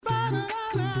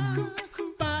You're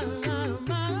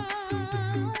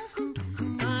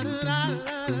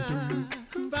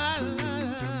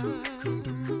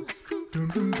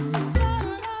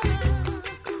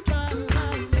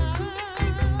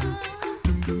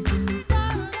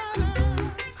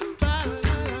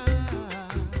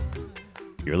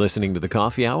listening to The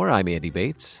Coffee Hour. I'm Andy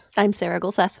Bates. I'm Sarah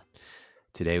Gulseth.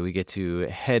 Today we get to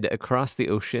head across the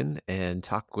ocean and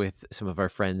talk with some of our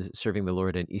friends serving the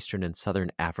Lord in Eastern and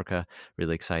Southern Africa.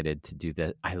 Really excited to do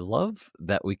that. I love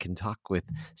that we can talk with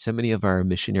so many of our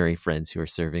missionary friends who are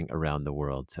serving around the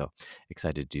world. So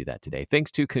excited to do that today.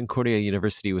 Thanks to Concordia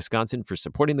University, Wisconsin for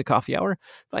supporting The Coffee Hour.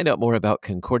 Find out more about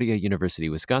Concordia University,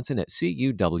 Wisconsin at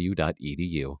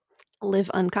cuw.edu.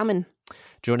 Live uncommon.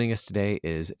 Joining us today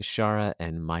is Shara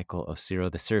and Michael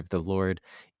Osiro. They serve the Lord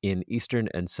in Eastern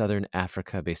and Southern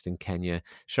Africa, based in Kenya.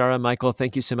 Shara, Michael,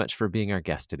 thank you so much for being our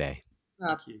guest today.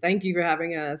 Thank you for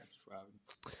having us.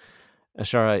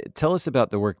 Shara, tell us about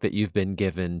the work that you've been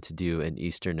given to do in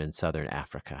Eastern and Southern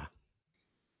Africa.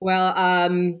 Well, I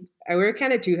wear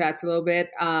kind of two hats a little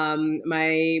bit.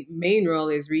 My main role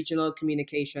is regional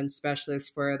communications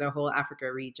specialist for the whole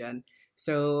Africa region.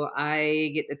 So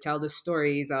I get to tell the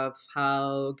stories of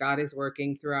how God is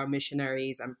working through our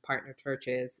missionaries and partner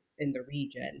churches in the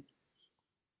region.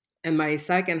 And my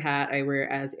second hat I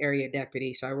wear as area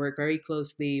deputy. So I work very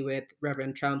closely with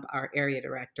Reverend Trump, our area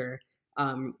director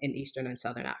in Eastern and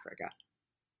Southern Africa.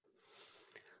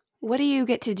 What do you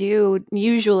get to do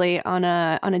usually on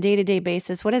a day-to-day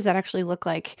basis? What does that actually look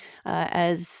like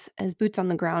as boots on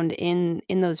the ground in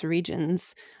those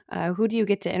regions? Who do you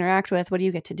get to interact with? What do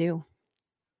you get to do?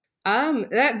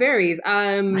 That varies.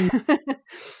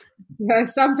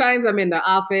 Sometimes I'm in the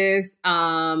office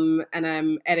and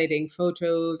I'm editing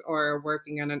photos or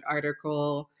working on an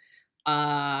article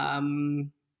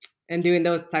and doing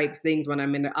those types of things when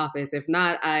I'm in the office. If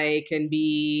not, I can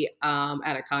be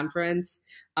at a conference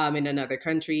in another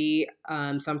country.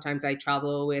 Sometimes I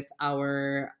travel with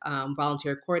our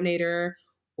volunteer coordinator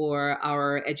or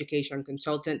our education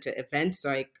consultant to events.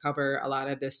 So I cover a lot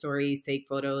of the stories, take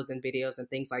photos and videos and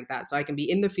things like that. So I can be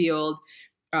in the field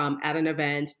at an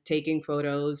event, taking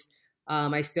photos.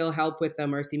 I still help with the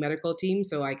Mercy Medical team.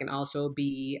 So I can also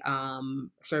be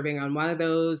serving on one of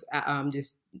those,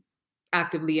 just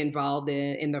actively involved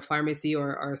in the pharmacy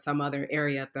or some other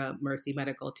area of the Mercy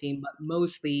Medical team. But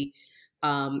mostly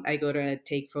I go to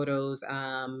take photos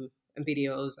and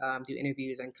videos, do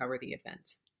interviews and cover the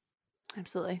events.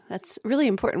 Absolutely. That's really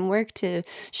important work to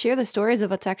share the stories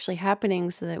of what's actually happening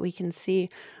so that we can see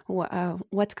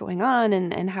what's going on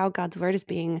and how God's word is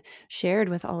being shared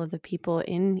with all of the people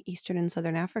in Eastern and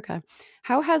Southern Africa.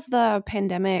 How has the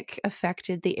pandemic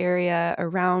affected the area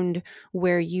around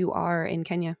where you are in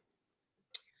Kenya?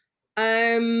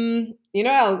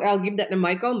 I'll give that to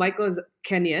Michael. Michael's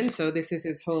Kenyan, so this is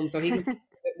his home. So he can talk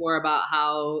a bit more about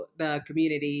how the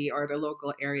community or the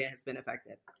local area has been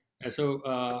affected. So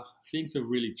things have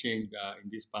really changed in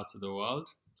these parts of the world,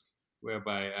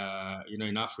 whereby,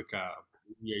 in Africa,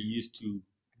 we are used to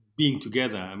being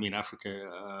together. I mean,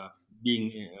 Africa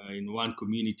being in one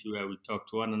community where we talk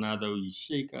to one another, we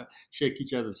shake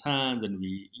each other's hands, and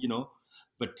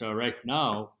but right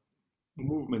now,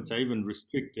 movements are even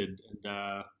restricted,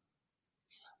 and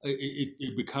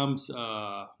it becomes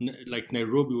like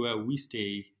Nairobi, where we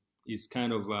stay, is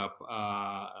kind of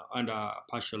under a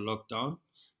partial lockdown.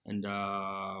 And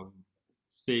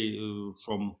say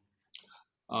from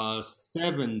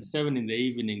 7 in the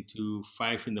evening to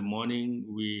 5 in the morning,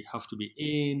 we have to be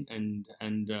in, and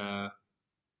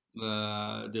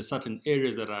there's certain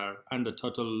areas that are under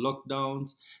total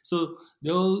lockdowns. So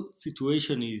the whole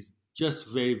situation is just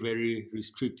very, very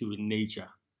restrictive in nature.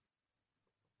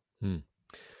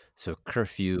 So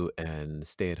curfew and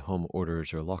stay-at-home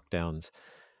orders or lockdowns.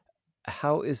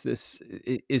 How is this?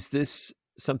 Is this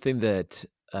something that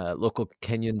local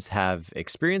Kenyans have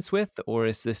experience with, or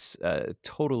is this a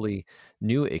totally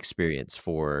new experience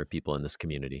for people in this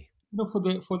community? For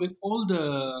the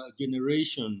older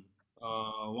generation,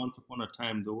 once upon a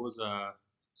time there was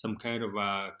some kind of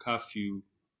a curfew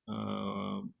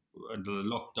and a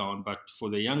lockdown, but for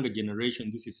the younger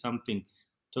generation, this is something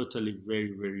totally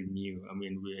very, very new. I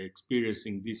mean, we're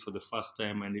experiencing this for the first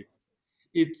time, and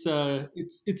it's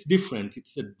different.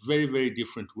 It's a very, very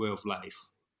different way of life.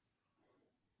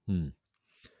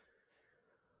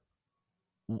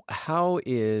 How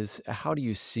do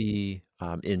you see,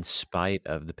 in spite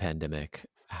of the pandemic,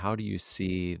 how do you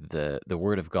see the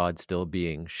word of God still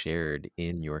being shared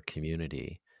in your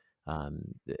community?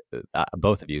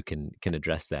 Both of you can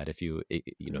address that if you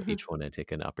each want to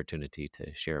take an opportunity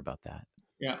to share about that.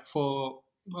 Yeah, for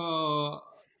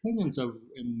Kenyans have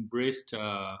embraced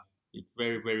it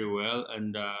very, very well,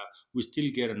 and we still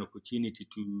get an opportunity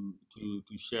to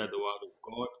share the word of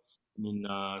God. I mean,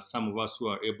 some of us who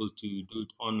are able to do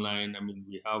it online. I mean,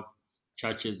 we have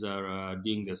churches are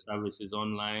doing their services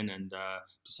online, and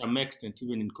to some extent,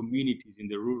 even in communities in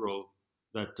the rural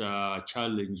that are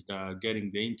challenged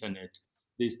getting the internet,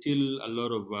 there's still a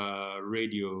lot of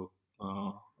radio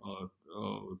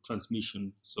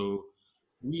transmission. So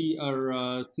we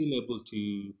are still able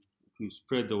to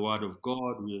spread the word of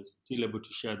God. We are still able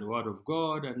to share the word of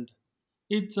God, and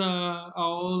it's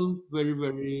all very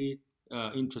very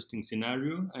interesting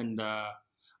scenario. And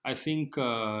I think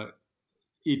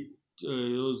it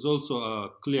was also a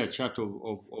clear chart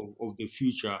of the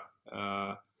future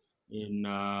uh, in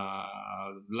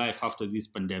life after this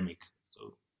pandemic.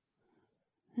 So.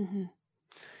 Mhm.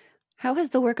 How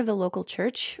has the work of the local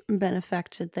church been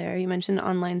affected there? You mentioned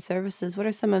online services. What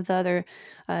are some of the other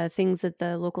things that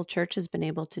the local church has been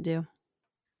able to do?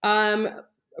 Um,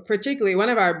 Particularly one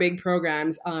of our big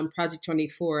programs, Project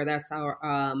 24, that's our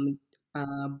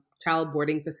child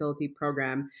boarding facility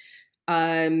program.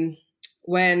 Um,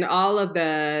 when all of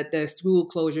the school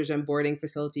closures and boarding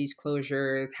facilities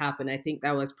closures happened, I think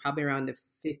that was probably around the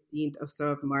 15th or so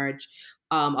of March.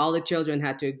 All the children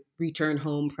had to return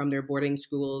home from their boarding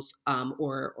schools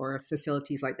or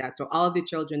facilities like that. So all of the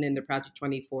children in the Project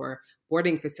 24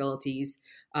 boarding facilities,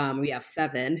 we have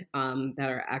 7 that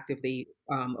are actively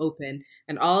open,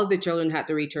 and all of the children had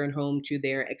to return home to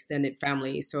their extended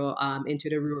families, so into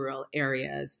the rural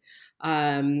areas.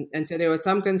 And so there was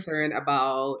some concern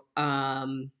about,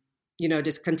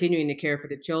 just continuing to care for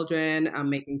the children,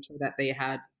 making sure that they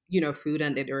had, food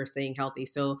and that they were staying healthy.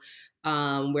 So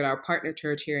with our partner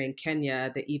church here in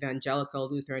Kenya, the Evangelical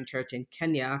Lutheran Church in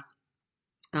Kenya,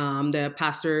 the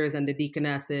pastors and the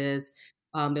deaconesses,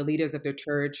 the leaders of the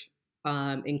church,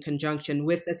 in conjunction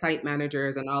with the site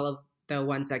managers and all of the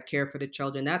ones that care for the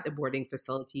children at the boarding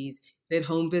facilities, did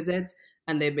home visits.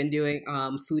 And they've been doing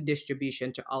food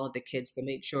distribution to all of the kids to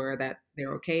make sure that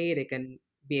they're okay. They can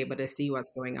be able to see what's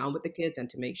going on with the kids and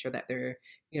to make sure that they're,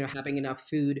 having enough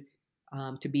food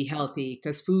to be healthy.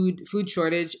 Because food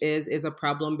shortage is a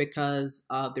problem because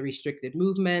of the restricted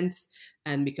movements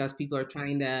and because people are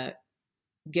trying to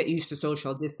get used to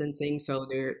social distancing. So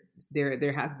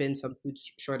there has been some food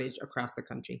shortage across the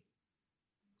country.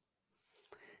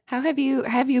 How have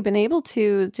you been able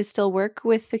to still work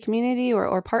with the community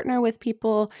or partner with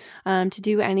people to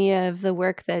do any of the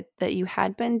work that you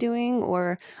had been doing,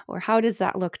 or how does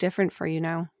that look different for you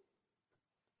now?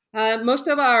 Most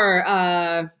of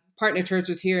our partner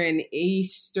churches here in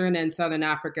Eastern and Southern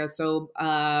Africa. So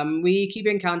we keep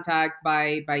in contact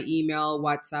by email,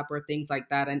 WhatsApp, or things like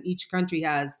that. And each country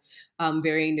has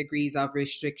varying degrees of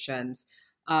restrictions.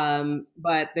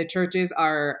 But the churches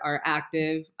are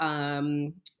active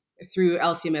through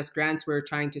LCMS grants. We're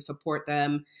trying to support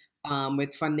them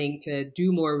with funding to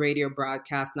do more radio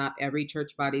broadcasts. Not every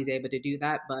church body is able to do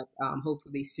that, but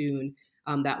hopefully soon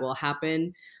that will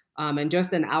happen. And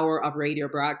just an hour of radio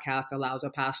broadcast allows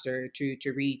a pastor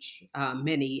to reach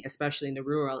many, especially in the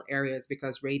rural areas,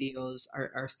 because radios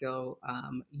are still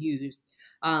used.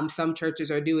 Some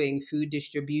churches are doing food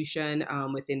distribution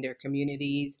within their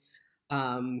communities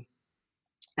um,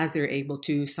 as they're able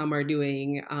to. Some are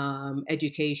doing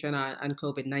education on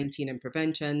COVID-19 and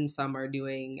prevention. Some are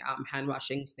doing hand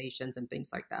washing stations and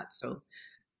things like that. So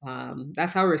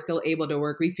that's how we're still able to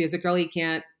work. We physically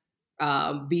can't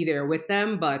be there with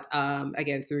them, but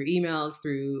again, through emails,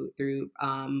 through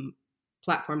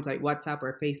platforms like WhatsApp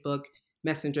or Facebook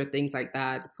Messenger, things like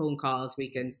that, phone calls, we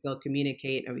can still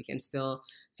communicate and we can still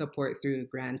support through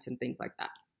grants and things like that.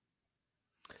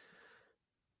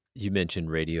 You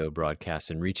mentioned radio broadcasts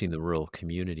and reaching the rural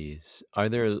communities. Are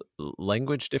there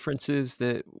language differences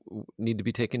that need to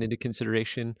be taken into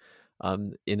consideration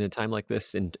in a time like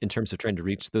this in terms of trying to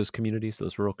reach those communities,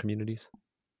 those rural communities?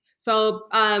 So,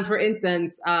 for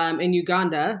instance, in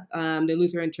Uganda, the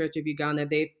Lutheran Church of Uganda,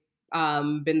 they've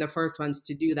been the first ones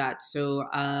to do that. So,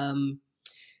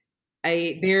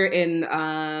 they're in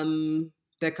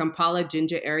the Kampala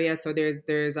Jinja area. So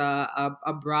there's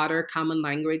a broader common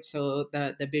language. So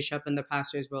the bishop and the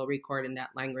pastors will record in that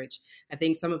language. I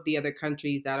think some of the other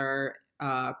countries that are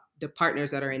the partners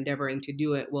that are endeavoring to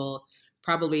do it will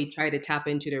probably try to tap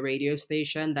into the radio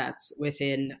station that's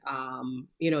within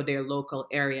their local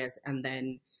areas, and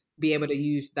then be able to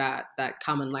use that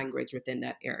common language within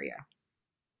that area.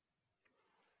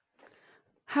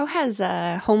 How has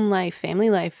home life, family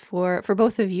life for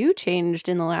both of you changed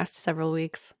in the last several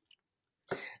weeks?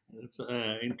 It's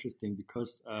interesting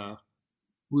because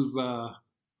we've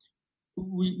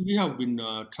we have been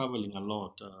traveling a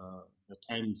lot At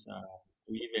times,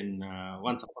 even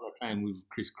once upon a time, we've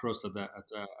crisscrossed at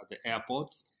the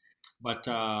airports. But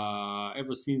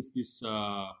ever since this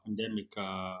pandemic,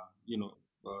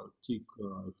 took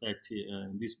effect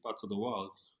in these parts of the world,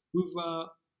 we've uh,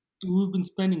 we've been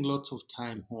spending lots of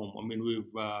time home. I mean,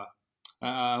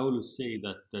 I always say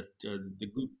that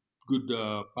the good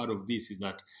part of this is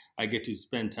that I get to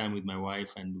spend time with my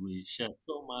wife, and we share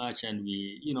so much, and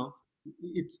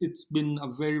it's been a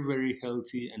very very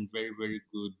healthy and very very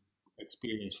good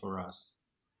experience for us.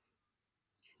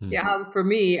 Hmm. Yeah, for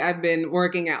me, I've been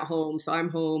working at home, so I'm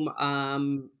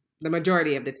home the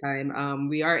majority of the time.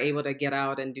 We are able to get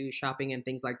out and do shopping and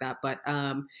things like that, but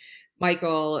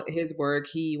Michael, his work,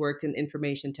 he works in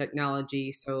information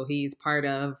technology, so he's part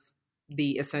of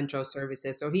the essential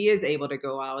services. So he is able to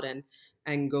go out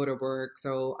and go to work.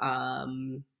 So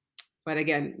but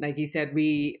again, like you said,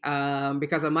 we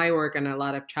because of my work and a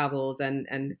lot of travels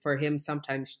and for him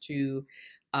sometimes too,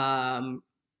 um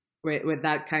with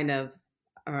that kind of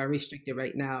restricted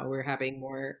right now, we're having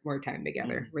more time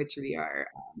together, which we are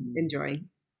enjoying.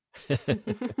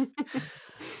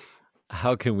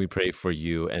 How can we pray for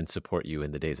you and support you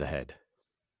in the days ahead?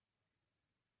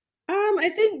 I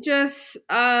think just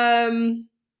and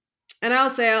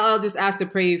I'll just ask to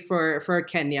pray for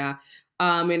Kenya.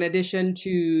 In addition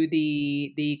to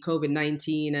the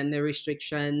COVID-19 and the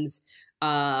restrictions,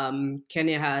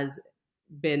 Kenya has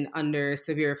been under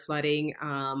severe flooding.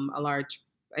 A large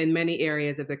in many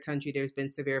areas of the country, there's been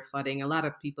severe flooding. A lot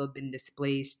of people have been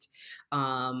displaced.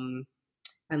 And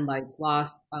lives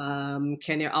lost.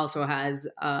 Kenya also has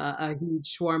a huge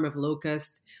swarm of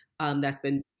locusts that's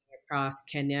been across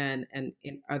Kenya and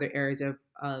in other areas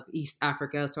of East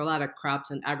Africa. So a lot of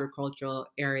crops and agricultural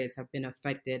areas have been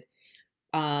affected.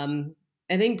 Um,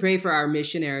 I think pray for our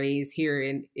missionaries here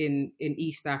in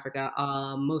East Africa.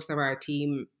 Most of our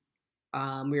team,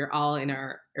 we're all in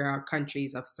our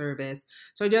countries of service.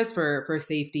 So just for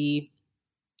safety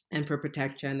and for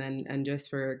protection and just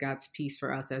for God's peace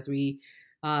for us as we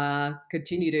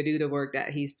continue to do the work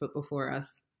that He's put before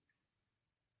us.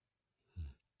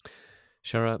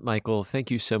 Shara, Michael,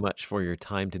 thank you so much for your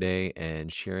time today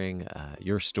and sharing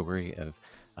your story of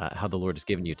how the Lord has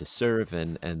given you to serve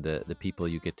and the people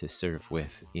you get to serve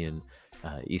with in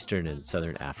Eastern and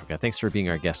Southern Africa. Thanks for being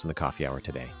our guest on the Coffee Hour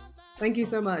today. Thank you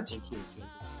so much. Thank you.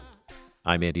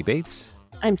 I'm Andy Bates.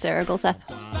 I'm Sarah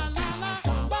Gulseth.